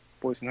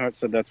Poison Heart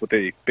said that's what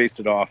they based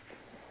it off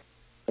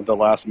at the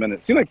last minute.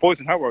 It seemed like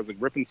Poison Heart was like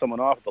ripping someone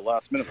off at the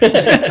last minute.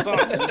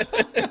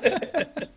 Song,